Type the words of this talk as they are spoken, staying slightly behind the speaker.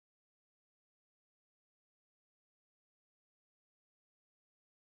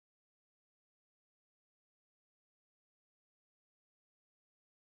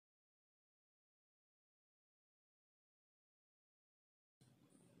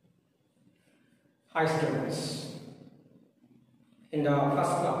Hi students, in the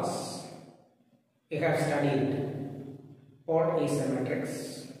first class we have studied what is a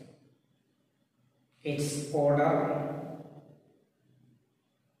matrix, its order,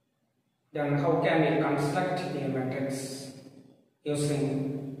 then how can we construct a matrix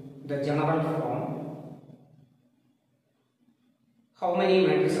using the general form, how many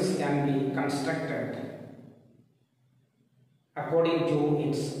matrices can be constructed according to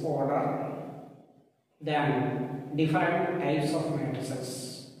its order, then different types of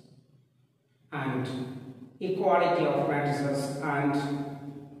matrices and equality of matrices and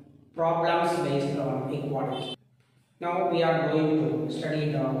problems based on equality. Now we are going to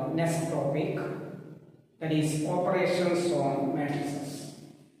study the next topic, that is operations on matrices.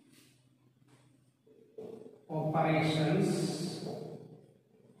 Operations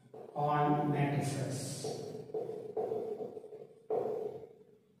on matrices.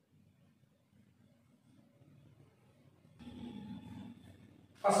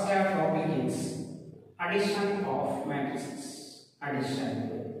 First topic is addition of matrices.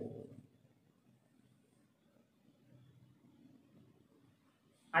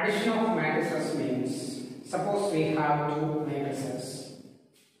 Addition of matrices means, suppose we have two matrices.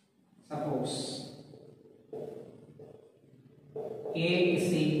 Suppose A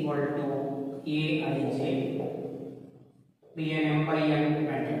is equal to Aij, be an M×N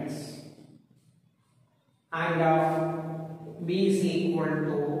matrix, and B is equal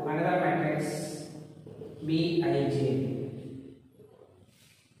to another matrix Bij.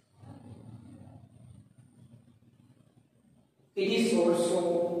 It is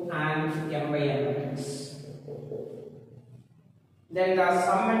also an M by N matrix. Then the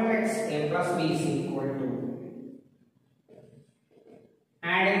sum matrix A plus B is equal to,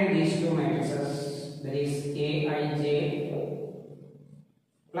 adding these two matrices, that is Aij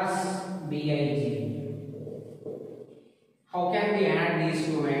plus Bij. How can we add these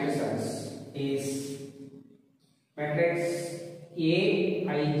two matrices? Is matrix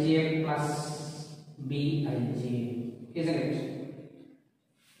Aij plus Bij, isn't it?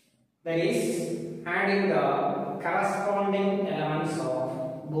 That is adding the corresponding elements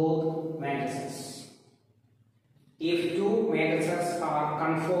of both matrices. If two matrices are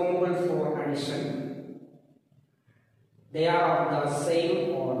conformable for addition, they are of the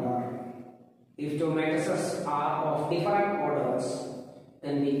same order. If two matrices are of different orders,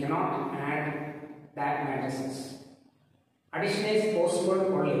 then we cannot add that matrices. Addition is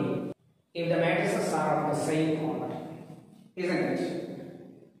possible only if the matrices are of the same order, isn't it?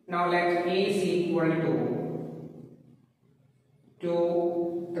 Now let A is equal to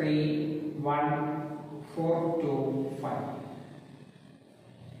 2, 3, 1, 4, 2, 5.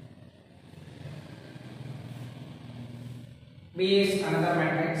 B is another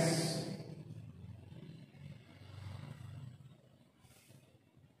matrix.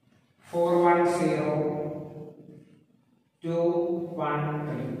 4, 1, 0, 2, 1,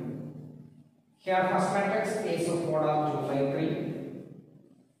 3. Here first matrix is of order 2 by 3.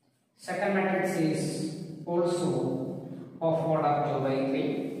 Second matrix is also of order 2 by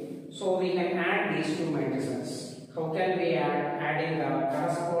 3. So we can add these two matrices. How can we add? Adding the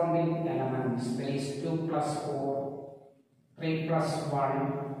corresponding elements, that is 2 plus 4, 3 plus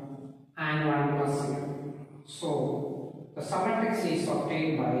 1 and 1 plus 0. So the sum matrix is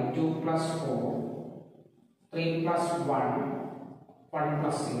obtained by 2 plus 4, 3 plus 1, 1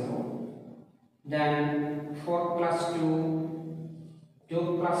 plus 0, then 4 plus 2,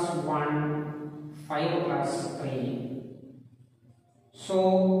 2 plus 1, 5 plus 3. So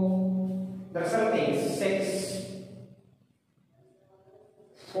the result is 6,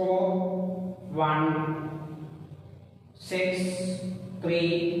 4, 1, 6,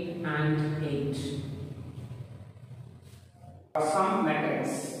 3 and 8. The sum matrix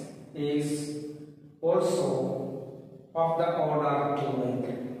is also of the order 2 by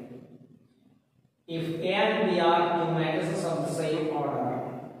 3. If A and B are two matrices of the same order,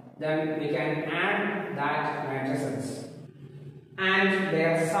 then we can add that matrices, and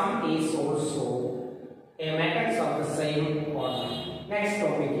their sum is also a matrix of the same order. Next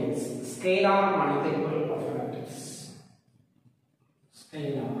topic is scalar multiple of a matrix.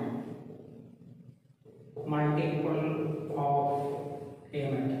 Scalar multiple of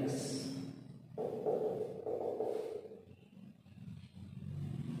a matrix.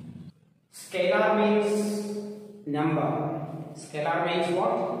 Scalar means number. Scalar means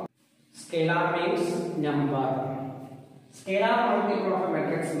what? Scalar means number. Scalar multiple of a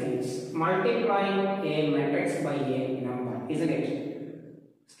matrix means multiplying a matrix by a number, isn't it?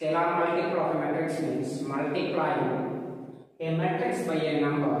 Scalar multiple of a matrix means multiplying a matrix by a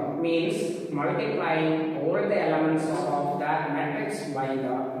number means multiplying all the elements of that matrix by the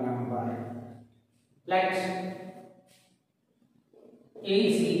number. Let A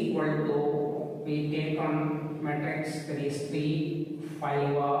is equal to, we take on matrix that is 3,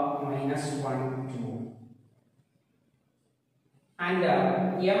 5, minus 1, 2. And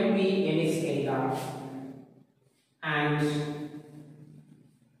M be any scalar, and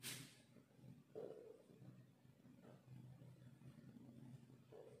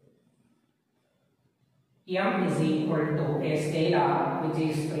M is equal to a scalar which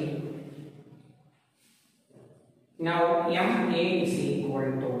is 3. Now MA is equal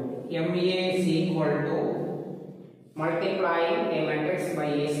to multiplying a matrix by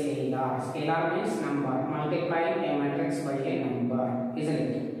a scalar. Scalar means number. Multiplying a matrix by a number, isn't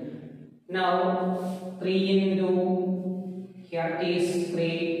it? Now 3 into, here it is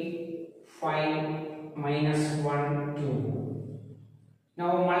 3, 5, minus 1, 2.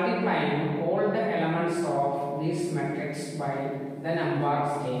 Now multiplying all the elements of this matrix by the number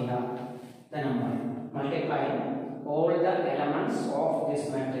scalar. The number. Multiplying all the elements of this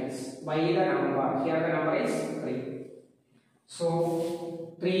matrix by the number. Here the number is 3.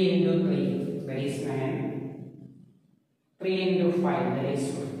 So 3 into 3, that is 9. 3 into 5, that is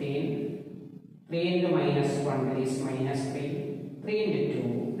 15. 3 into minus 1, that is minus 3. 3 into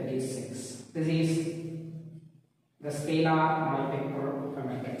 2, that is 6. This is the scalar multiple of a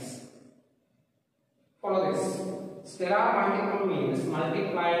matrix. Follow this. Scalar multiple means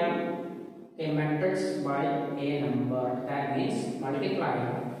multiplying a matrix by a number. That means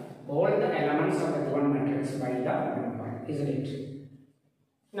multiplying all the elements of the given matrix by the number, isn't it?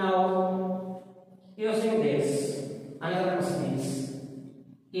 Now, using this, another question is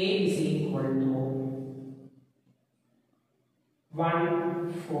A is equal to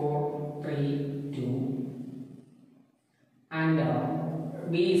 1, 4, 3, 2, and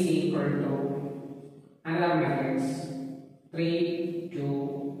B is equal to another matrix 3, 2,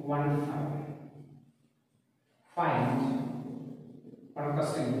 1, 5. Find, one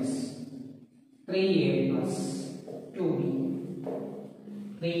question is 3A plus 2B.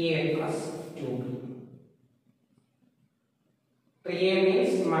 3A plus 2B. 3A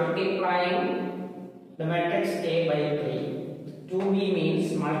means multiplying the matrix A by 3. 2B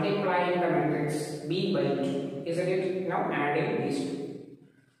means multiplying the matrix B by 2. Isn't it? Now adding these two.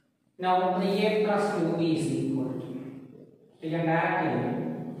 Now 3A plus 2B is equal to, we can directly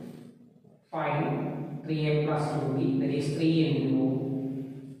find 3A plus 2B, that is 3 into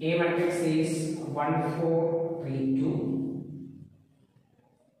A matrix is 1, 4, 3, 2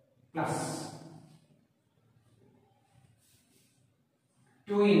 plus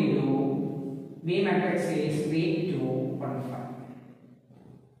 2 into B matrix is 3, 2, 1, 5.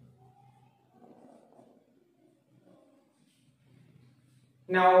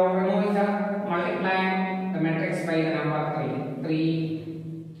 Now removing the multiplying the matrix by the number 3.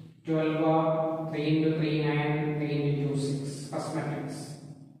 3, 12, 3 into 3, 9, 3 into 2, 6. First matrix.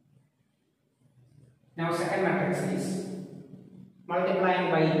 Now second matrix is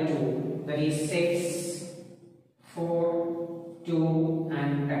multiplying by 2. That is 6, 4, 2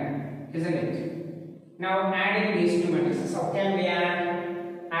 and 10. Isn't it? Now adding these two matrices. How can we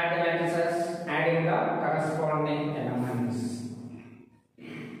add the matrices? Adding the corresponding elements.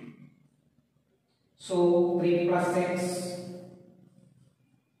 So 3 plus 6,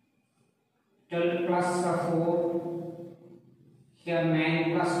 12 plus 4, here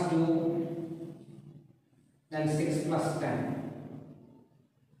 9 plus 2, then 6 plus 10.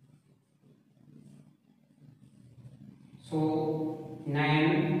 So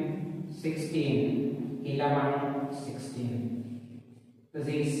 9, 16, 11, 16. This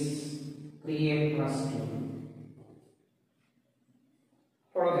is 3A plus 2.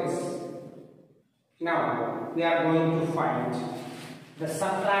 Follow this. Now we are going to find the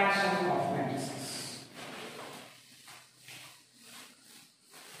subtraction of matrices.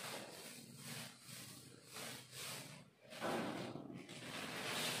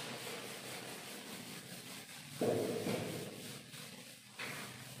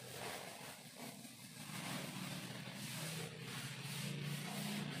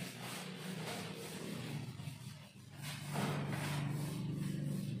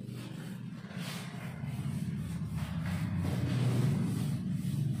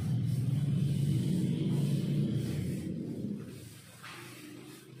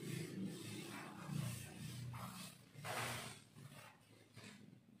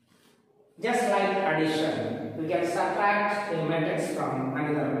 Just like addition, we can subtract a matrix from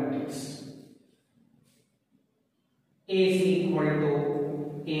another matrix. A is equal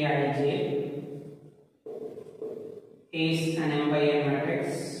to Aij, A is an m by n matrix.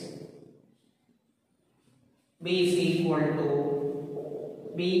 B is equal to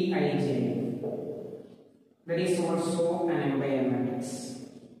Bij. That is also an m by n matrix.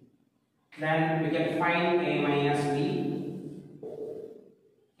 Then we can find A minus B.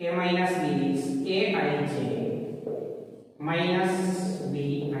 A minus B is Aij minus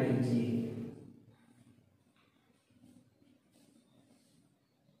Bij.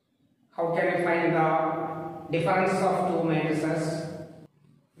 How can we find the difference of two matrices?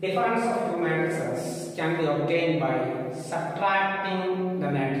 Difference of two matrices can be obtained by subtracting the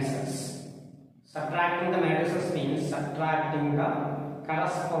matrices. Subtracting the matrices means subtracting the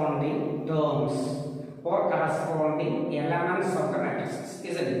corresponding terms or corresponding elements of the matrices,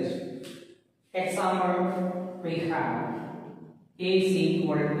 isn't it? Example, we have A is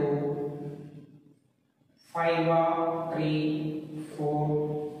equal to 5, 3,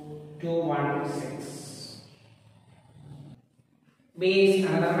 4, 2, 1, 6. B is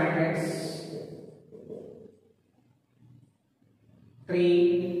another matrix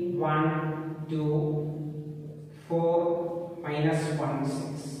 3, 1, 2, 4, minus 1,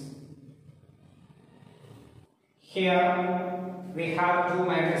 6. Here we have two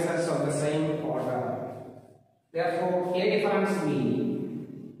matrices of the same order. Therefore, A difference B,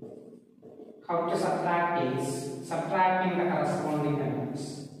 how to subtract is subtracting the corresponding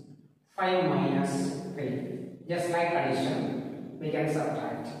elements. 5 minus 3. Just like addition, we can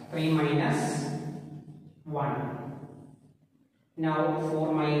subtract 3 minus 1. Now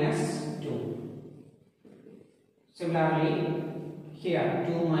 4 minus 2. Similarly, here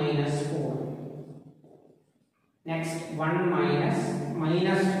 2 minus 4. Next 1 minus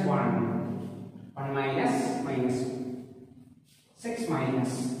 1. 1 minus 6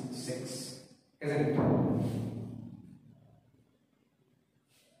 minus 6. Isn't it?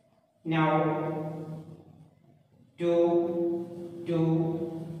 Now 2,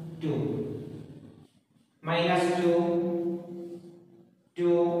 2, 2. Minus 2,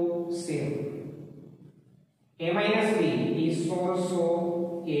 2, 0. A minus B is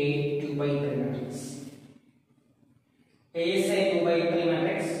also a 2 by 3 matrix. A is a 2 by 3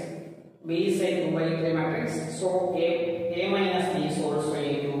 matrix. B is a 2 by 3 matrix. So A minus B is also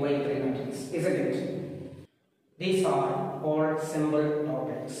a 2 by 3 matrix, isn't it? These are all simple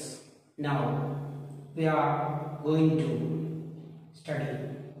topics. Now we are going to study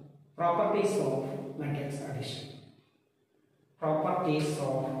properties of matrix addition. Properties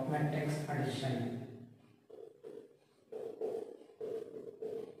of matrix addition.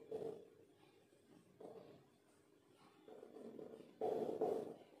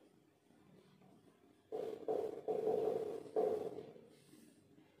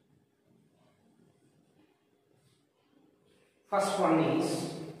 First one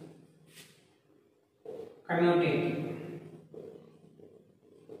is commutative.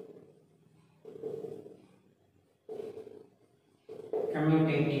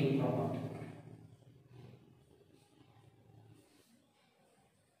 Commutative property.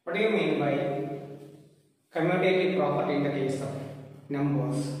 What do you mean by commutative property in the case of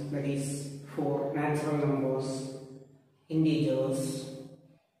numbers? That is for natural numbers, integers,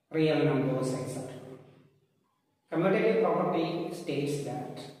 real numbers, etc. Commutative property states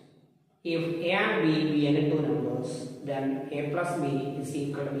that if A and B be any two numbers, then A plus B is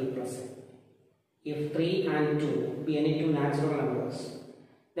equal to B plus A. If 3 and 2 be any two natural numbers,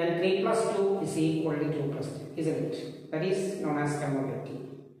 then 3 plus 2 is equal to 2 plus 3, isn't it? That is known as commutative.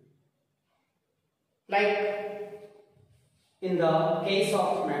 Like in the case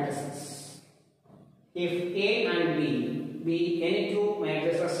of matrices, if A and B be any two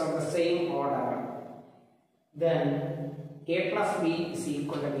matrices of the same order, then A plus B is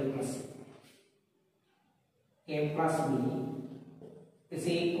equal to B plus A. A plus B is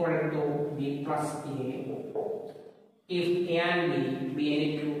equal to B plus A if A and B be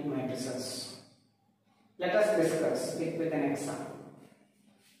any two matrices. Let us discuss it with an example.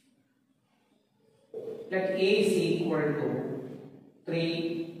 Let A is equal to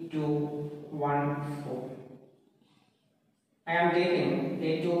 3, 2, 1, 4. I am taking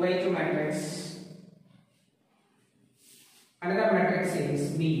a 2 by 2 matrix. Another matrix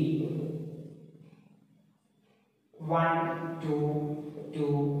is B. 1, 2,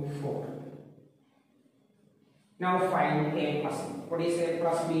 2, 4. Now find A plus B. What is A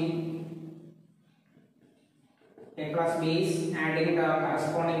plus B? A plus B is adding the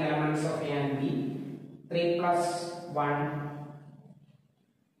corresponding elements of A and B. 3 plus 1,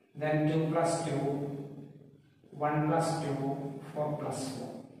 then 2 plus 2, 1 plus 2, 4 plus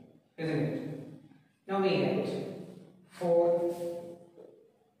 4. Isn't it? Now we get 4,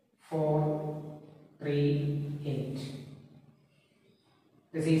 4, 3, 8.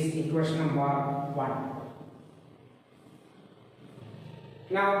 This is equation number 1.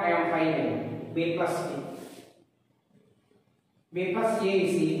 Now I am finding b plus a. B plus a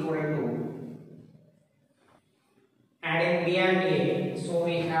is equal to, adding b and a, so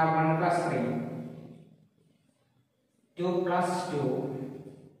we have 1 plus 3, 2 plus 2,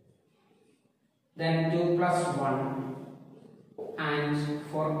 then 2 plus 1 and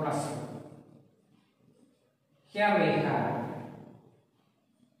 4 plus 2. Here we have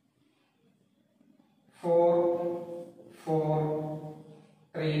 4, 4,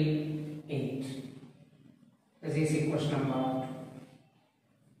 3, 8. This is equation number 2.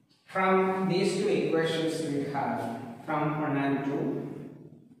 From these two equations we have, from 1 and 2,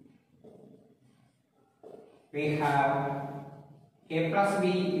 we have a plus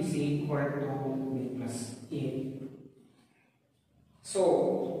b is equal to b plus a.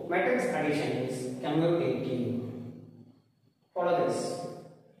 So, matrix addition is commutative. Follow this.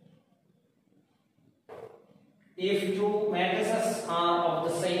 If two matrices are of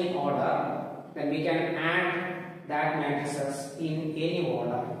the same order, then we can add that matrices in any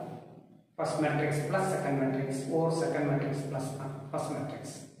order. First matrix plus second matrix, or second matrix plus first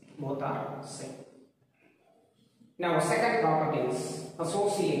matrix. Both are same. Now, second property is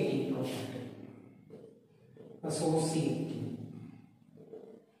associative property. Associative.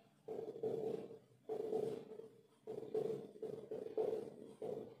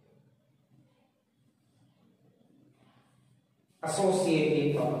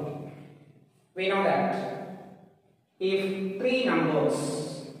 Associative property. We know that if three numbers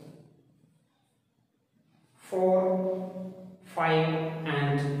 4, 5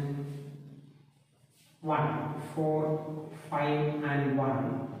 and 1, 4, 5 and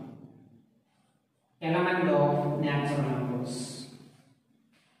 1 element of natural numbers,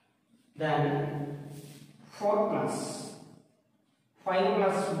 then 4 plus 5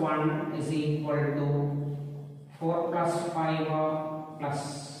 plus 1 is equal to 4 plus 5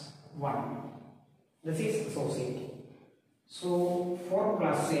 plus 1. This is associative. So 4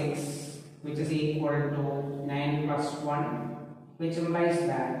 plus 6, which is equal to 9 plus 1, which implies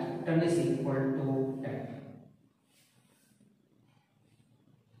that 10 is equal to 10.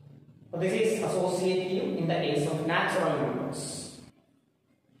 So this is associative in the case of natural numbers.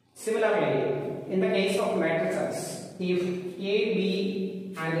 Similarly, in the case of matrices, if A,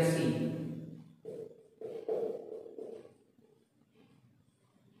 B and C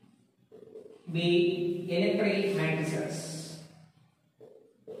be any three matrices,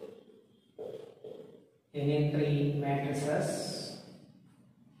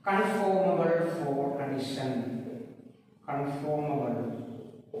 conformable for addition,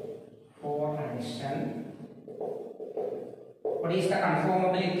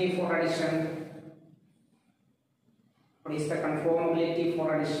 What is the conformability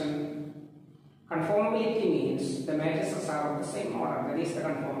for addition? Conformability means the matrices are of the same order. That is the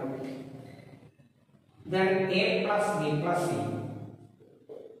conformability. Then A plus B plus C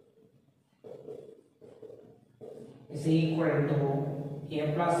is equal to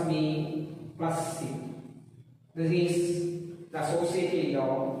A plus B plus C. This is the associative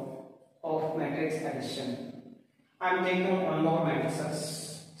law of matrix addition. I am taking one more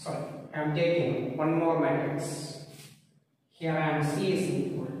matrices. Sorry, I am taking one more matrix. Here I am C is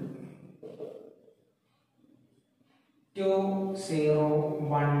equal to 2, 0,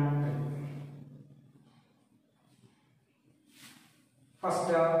 1, 3.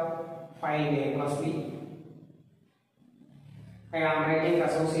 First, find A plus B. I am writing the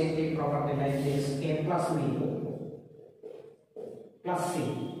associative property like this: A plus B plus C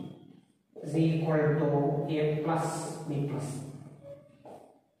is equal to A plus B plus C.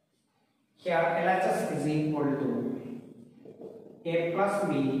 Here LHS is equal to A plus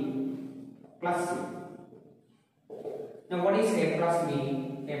B plus C. Now what is A plus B?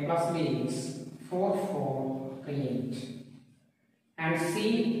 A plus B is 4, 4, 3, 8. And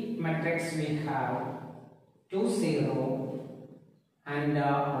C matrix we have 2, 0 and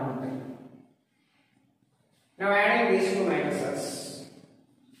 1, 3. Now adding these two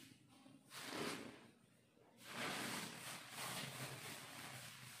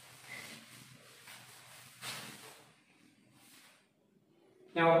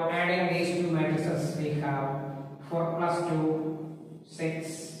matrices, we have 4 plus 2,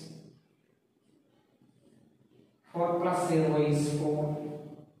 6. 4 plus 0 is 4.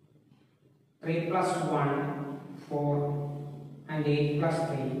 3 plus 1, 4. And 8 plus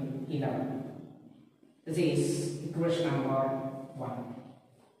 3, 11. This is equation number 1.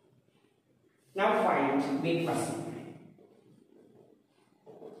 Now find B plus C.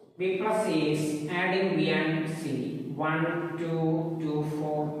 B plus C is adding B and C. 1, 2, 2, 4,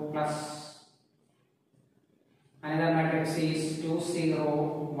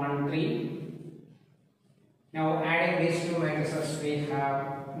 1, 3. Now adding these two matrices, we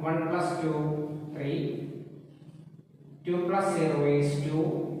have 1 plus 2, 3. 2 plus 0 is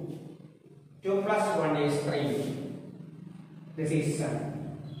 2. 2 plus 1 is 3. This is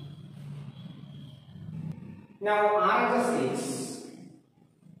 7. Now RHS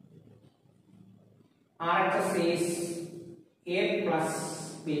is A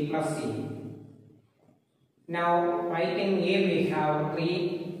plus B plus C. Now writing A we have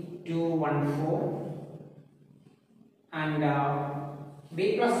 3, 2, 1, 4, and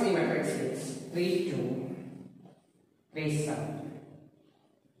B plus C matrix is 3, 2, 3, 7.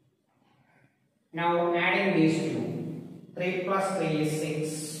 Now adding these two, 3 plus 3 is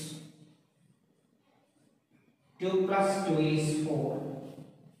 6, 2 plus 2 is 4,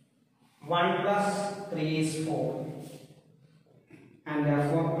 1 plus 3 is 4,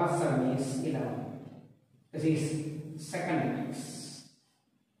 and 4 plus 7 is 11. This is second matrix.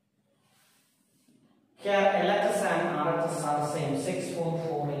 Here LHS and RHS are same, 6, 4,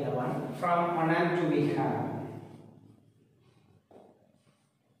 4, 11. From 1 and 2 we have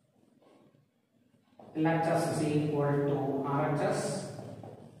LHS is equal to RHS.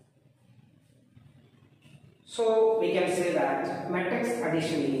 So we can say that matrix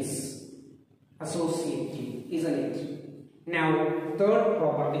addition is associative, isn't it? Now third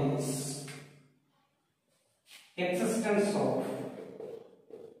property is existence of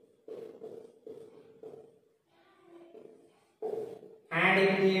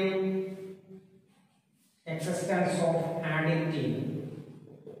additive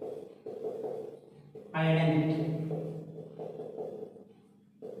identity.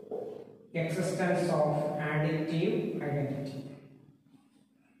 Existence of additive identity.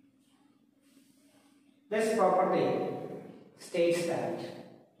 This property states that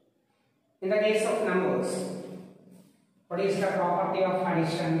in the case of numbers, what is the property of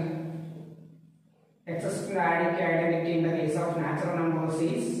addition? Existence of additive identity in the case of natural numbers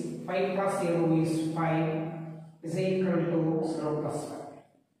is 5 plus 0 is 5 is equal to 0 plus 5.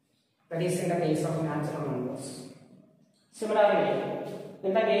 That is in the case of natural numbers. Similarly,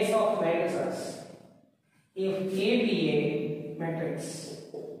 in the case of matrices, if A be a matrix,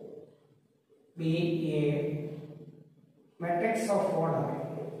 be a matrix of order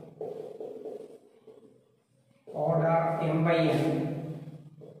m by n,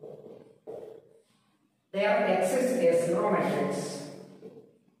 there exists a zero matrix.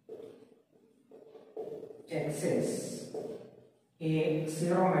 Exists a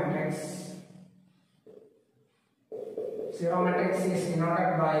zero matrix. Zero matrix is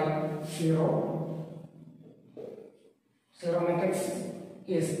denoted by 0. Zero matrix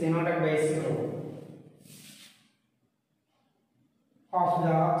is denoted by 0 of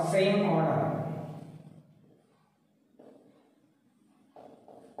the same order.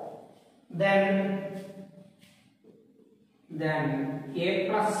 Then A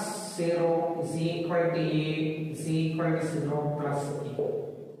plus 0 is equal to A is equal to 0 plus A.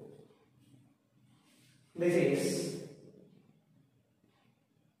 This is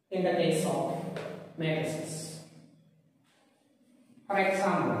in the case of matrices. For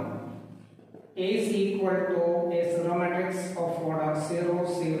example, A is equal to a zero matrix of order 0,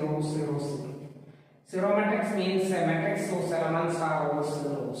 0, 0, 0. Zero matrix means a matrix whose elements are all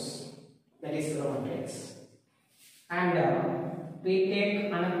zeros. That is zero matrix. And we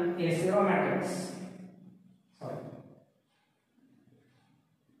take a zero matrix. Sorry.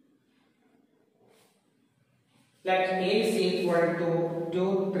 Let A is equal to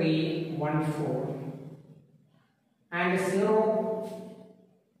 2, 3, 1, 4, and 0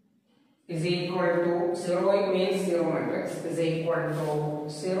 is equal to 0. It means zero matrix is equal to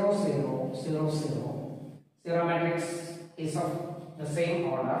 0, 0, 0, 0. Zero matrix is of the same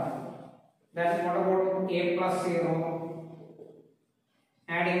order. Then what about A plus 0?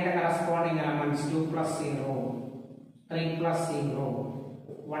 Adding the corresponding elements 2 plus 0, 3 plus 0,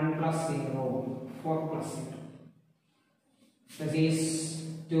 1 plus 0, 4 plus 0. This is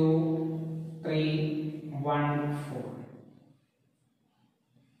 2, 3, 1, 4.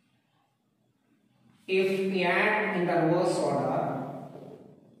 If we add in the reverse order,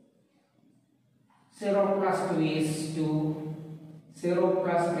 0 plus 2 is 2, 0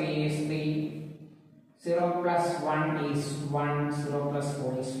 plus 3 is 3, 0 plus 1 is 1, 0 plus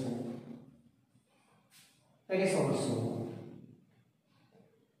 4 is 4. That is also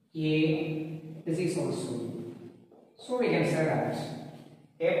A, this is also. So we can say that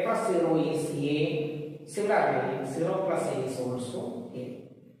A plus 0 is A, similarly 0 plus A is also A.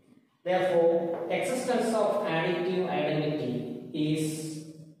 Therefore, existence of additive identity is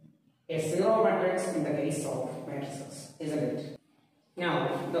a zero matrix in the case of matrices, isn't it?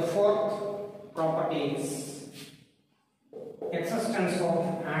 Now the fourth property is existence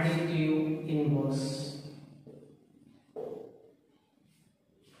of additive inverse.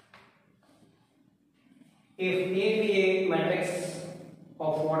 If A be a matrix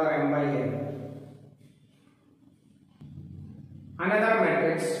of order m by n, another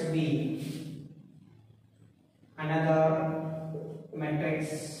matrix B,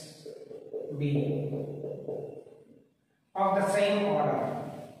 of the same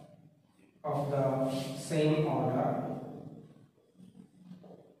order,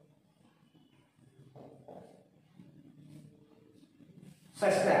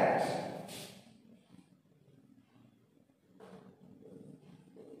 such that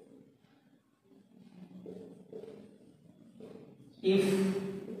if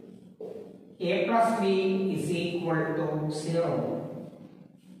A plus B is equal to 0,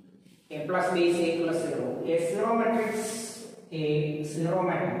 A plus B is equal to 0, a zero matrix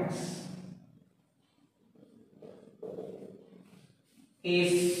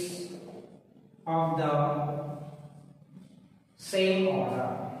is of the same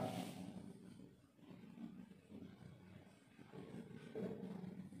order.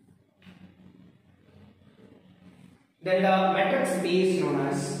 Then the matrix B is known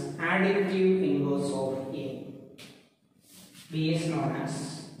as additive inverse of A. B is known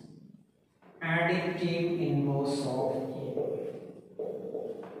as additive inverse of A.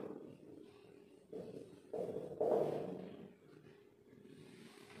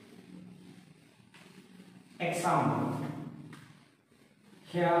 Example.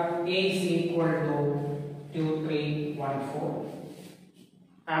 Here A is equal to 2, 3, 1, 4.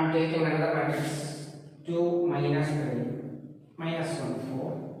 I am taking another matrix 2 minus 3 minus 1,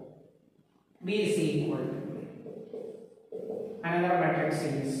 4. B is equal to another matrix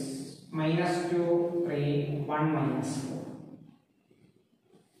is minus 2, 3, 1 minus 4.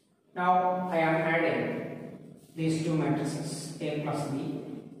 Now I am adding these two matrices A plus B.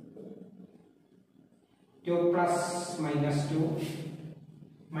 2 plus minus 2,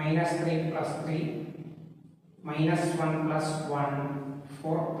 minus 3 plus 3, minus 1 plus 1,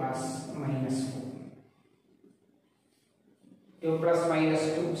 4 plus minus 4. 2 plus minus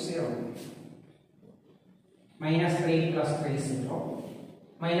 2, 0. Minus 3 plus 3, 0.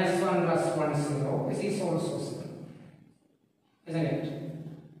 Minus 1 plus 1, 0. This is also 0. Isn't it?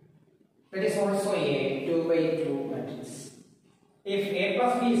 That is also a 2 by 2 matrix. If A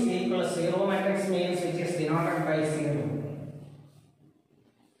plus B is equal to 0 matrix means which is denoted by 0,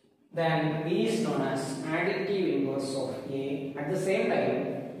 then B is known as additive inverse of A. At the same time,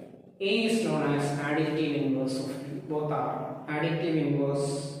 A is known as additive inverse of B. Both are additive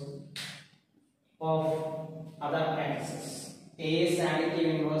inverse of other matrices. A is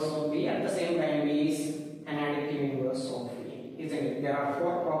additive inverse of B, at the same time B is an additive inverse of A. Isn't it? There are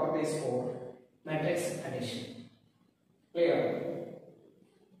four properties for matrix addition. Clear?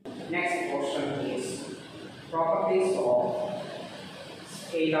 Next portion is properties of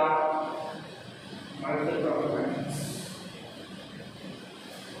scalar multiple matrix.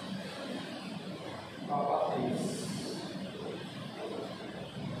 Properties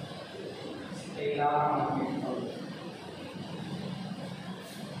scalar multiple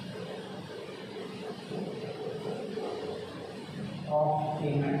of a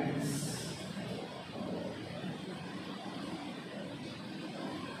matrix.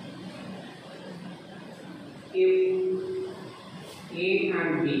 If A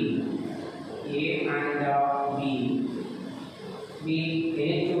and B be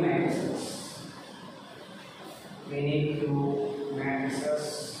any two matrices,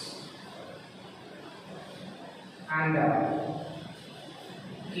 and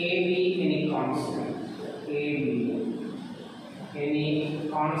K be any constant, any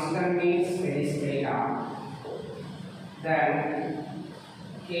constant means any scalar, then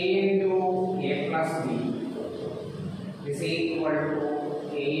K into A plus B is equal to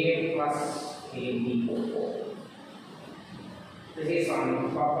AA plus AB. This is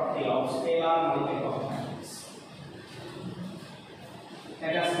one property of scalar multiple matrix.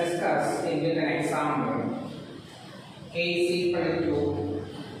 Let us discuss it with an example. A is equal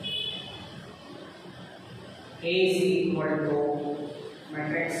to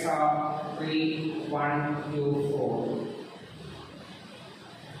matrix of 3, 1, 2, 4,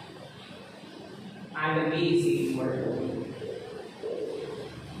 and B is equal to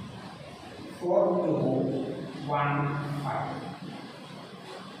 4, 2, 1, 5.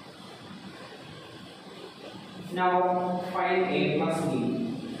 Now find A plus B.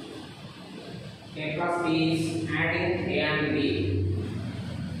 A plus B is adding A and B.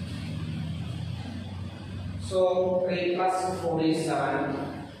 So 3 plus 4 is 7,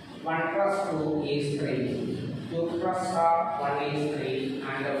 1 plus 2 is 3, 2 plus 1 is 3,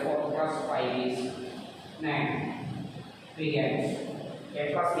 and 4 plus 5 is 9. We get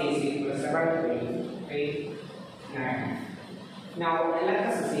a plus b is equal to 7, 3, 9. Now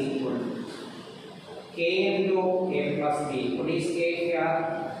LHS is equal to k into a plus b. What is k here?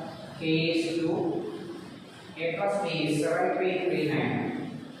 K is 2, a plus b is 7, 3, 3, 9.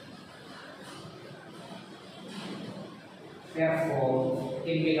 Therefore,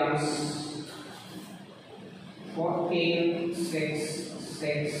 it becomes 14, 6,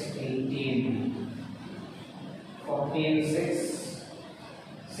 6, 18. 14, 6,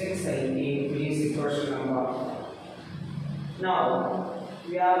 6, 18, which is equation number. Now,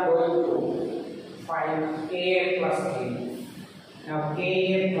 we are going to find Ka plus Kb. Now, Ka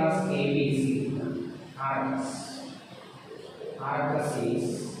plus Kb is equal to RS. RS is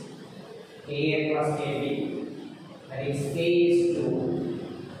Ka plus Kb. That is K is 2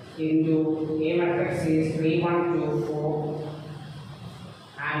 into A matrix is 3, 1, 2, 4,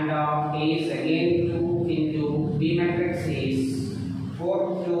 and A is again 2 into B matrix is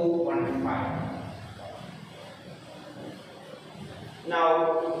 4, 2, 1, 5. Now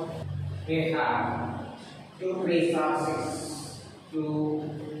we have 2 3s are 6,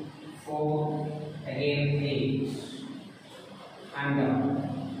 2, 4, again 8, and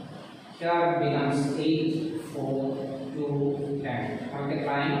here becomes 8, 4, 2, 10.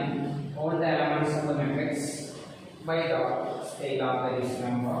 Multiplying all the elements of the matrix by the scalar, that is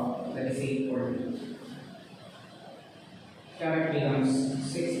number, that is equal to. Here it becomes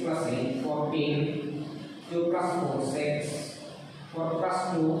 6 plus 8, 14, 2 plus 4, 6, 4 plus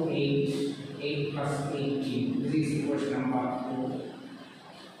 2, 8, 8 plus 18. This is equation number 2.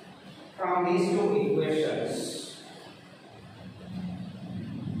 From these two equations,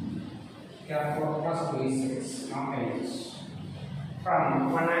 here 4 plus 2 is 6, not 8.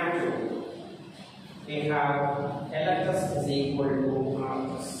 From 1 and 2, we have LHS is equal to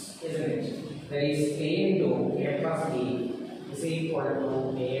RHS, isn't it? There is A into A plus B is equal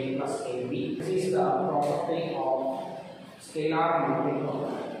to A plus AB. This is the property of scalar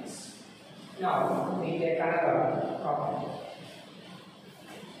multipliers. Now, we take another property.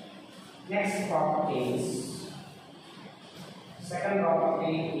 Next property is, second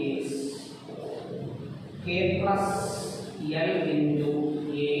property is K plus L into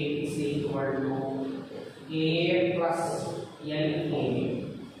A is equal to A plus LA,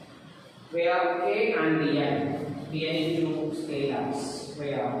 where K and L we are into scalars,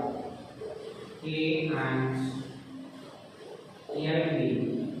 where A and LB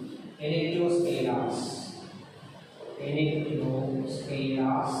into scalars,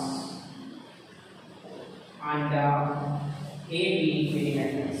 and AB unique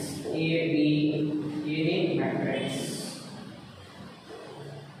matrix, AB unique matrix.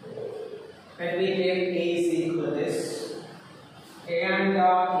 When we take A is equal to this, A and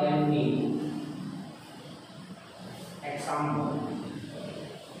NB. Example,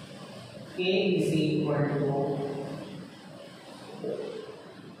 K is equal to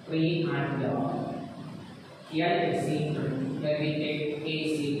 3 and L is equal to, when we take A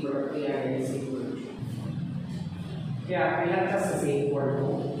is equal to 3 and L is equal to. Here LHS is equal to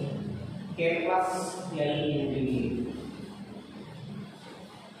K plus L into A.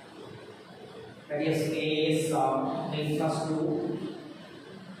 That is A is A plus 2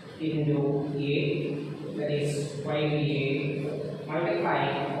 into A, that is 5A,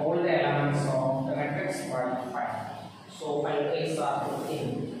 multiplying all the elements of the matrix by 5. So 5 A's are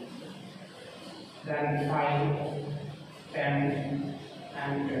 15. Then 5, 10,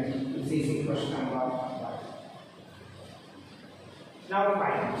 and 20. This is equation number 1. Now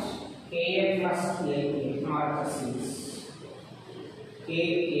find Ka plus La, not the C's. Ka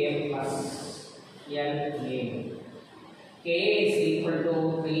plus La. K is equal to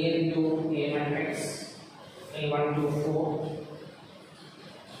 3 into A matrix, A1 to 4,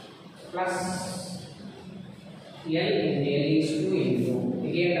 plus L in L is 2 into,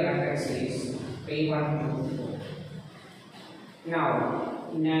 again the matrix is A1 to 4. Now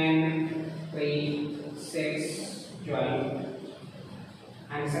 9, 3, 6, 12,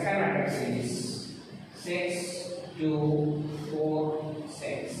 and second matrix is 6, 2, 4,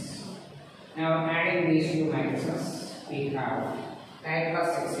 6. Now adding these two matrices, we have 9 plus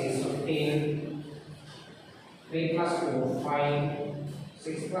 6 is 15, 3 plus 4, 5,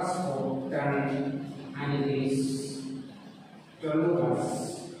 6 plus 4, 10, and it is 12 plus,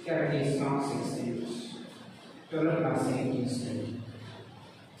 here it is not 16, 12 plus 8 is 10.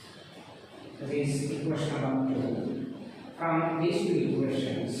 This is equation number 2. From these two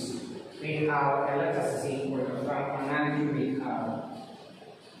equations, we have LHS is equal to from 1 and 2 we have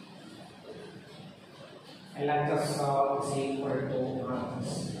LHS is equal to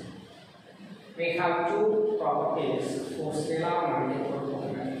RHS. We have two properties for scalar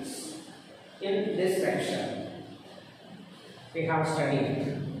multiple matrices. In this section, we have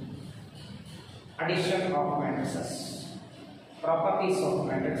studied addition of matrices, properties of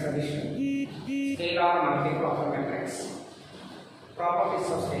matrix addition, scalar multiple of a matrix, properties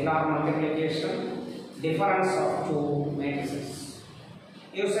of scalar multiplication, difference of two matrices.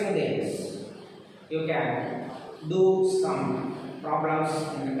 Using this, you can do some problems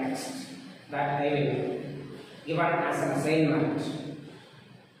in the text that I will given as an assignment